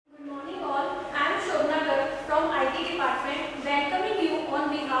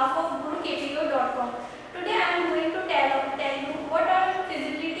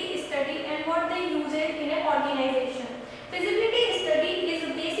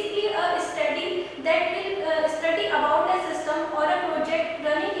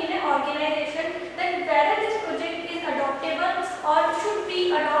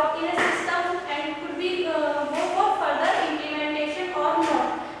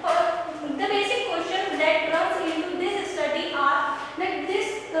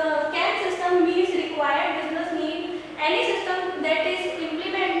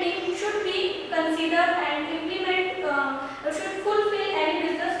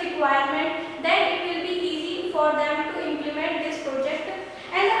requirement, then it will be easy for them to implement this project.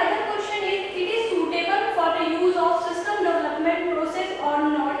 And the other question is, it is suitable for the use of system development process or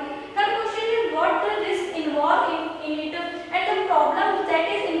not. Third question is, what the risk involved in it, and the problems that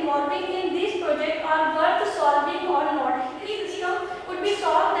is involving in this project are worth solving or not. If this system could be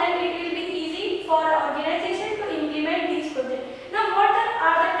solved, then it will be easy for organization to implement this project. Now, what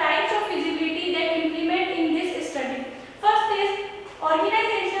are the types of feasibility that implement in this study? First is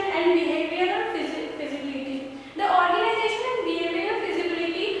organization and behavioral feasibility. The organization and behavioral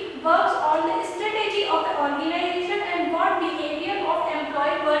feasibility works on the strategy of the organization and what behavior of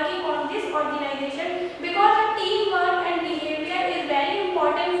employee working on this organization, because the teamwork and behavior is very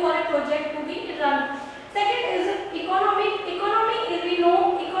important for a project to be run. Second is economic. Economy is, we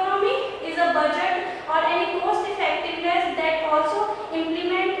know, economy is a budget or any cost effectiveness that also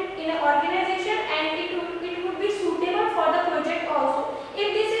implement in an organization, and it would be suitable for the project also.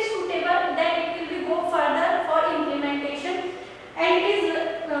 If this is suitable, then it will be go further for implementation, and it is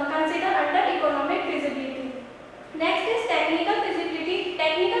considered under economic feasibility. Next is technical feasibility.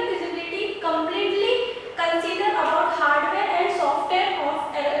 Technical feasibility completely consider about hardware and software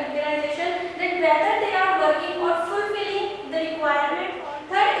of an organization, that whether they are working or fulfilling the requirement.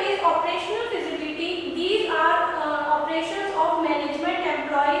 Third is operational feasibility. These are operations of management,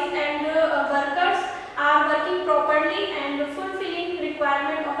 employees and workers are working properly and fulfilling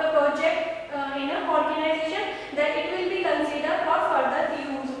requirement of a project in an organization, that it will be considered for further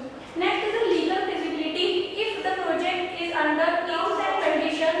use. Next is the legal feasibility. If the project is under terms and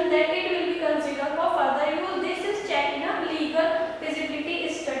conditions, then it will be considered for further use. This is checked in a legal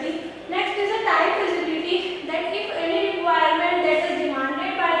feasibility study. Next is a time feasibility, that if any requirement that is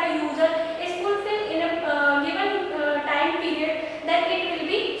demanded by the user is fulfilled in a given time period, then it will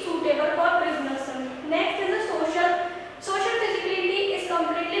be suitable for business. Next is the social feasibility is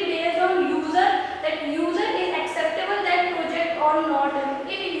completely based on user, that user is acceptable that project or not.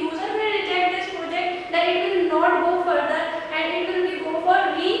 If user will reject this project, then it will not go further and it will be go for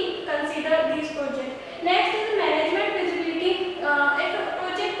reconsider this project. Next is management feasibility. If a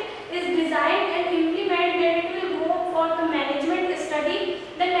project is designed and implemented, then it will go for the management study.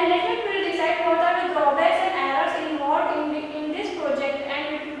 The management will decide what are the drawbacks and errors involved in this project,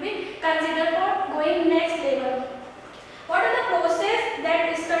 and it will be considered for going next level. What are the process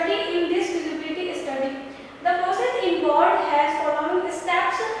that study in this feasibility study? The process involved has following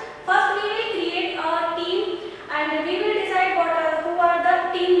steps. First, we will create a team and we will decide who are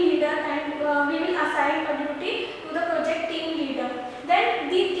the team leader, and we will assign a duty to the project team leader. Then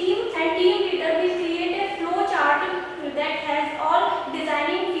the team and team leader will create a flow chart that has all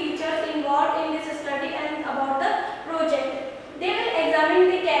designing features involved in this study and about the project. They will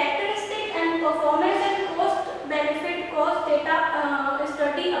examine the characteristic and performance and cost benefit cost data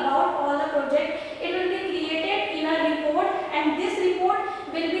study about all the project. It will be created in a report, and this report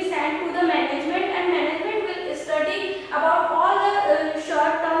will be sent to the management, and management will study about all the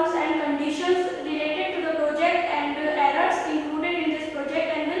short terms and conditions related to the project and errors included in this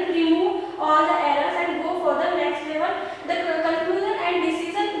project, and will remove all the errors and go for the next level. The conclusion and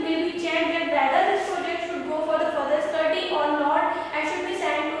decision will be checked that whether this project should go for the further study or not, and should be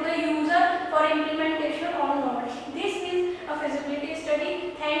sent to the user for implementation or not. This is a feasibility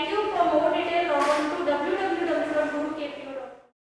study. Thank you.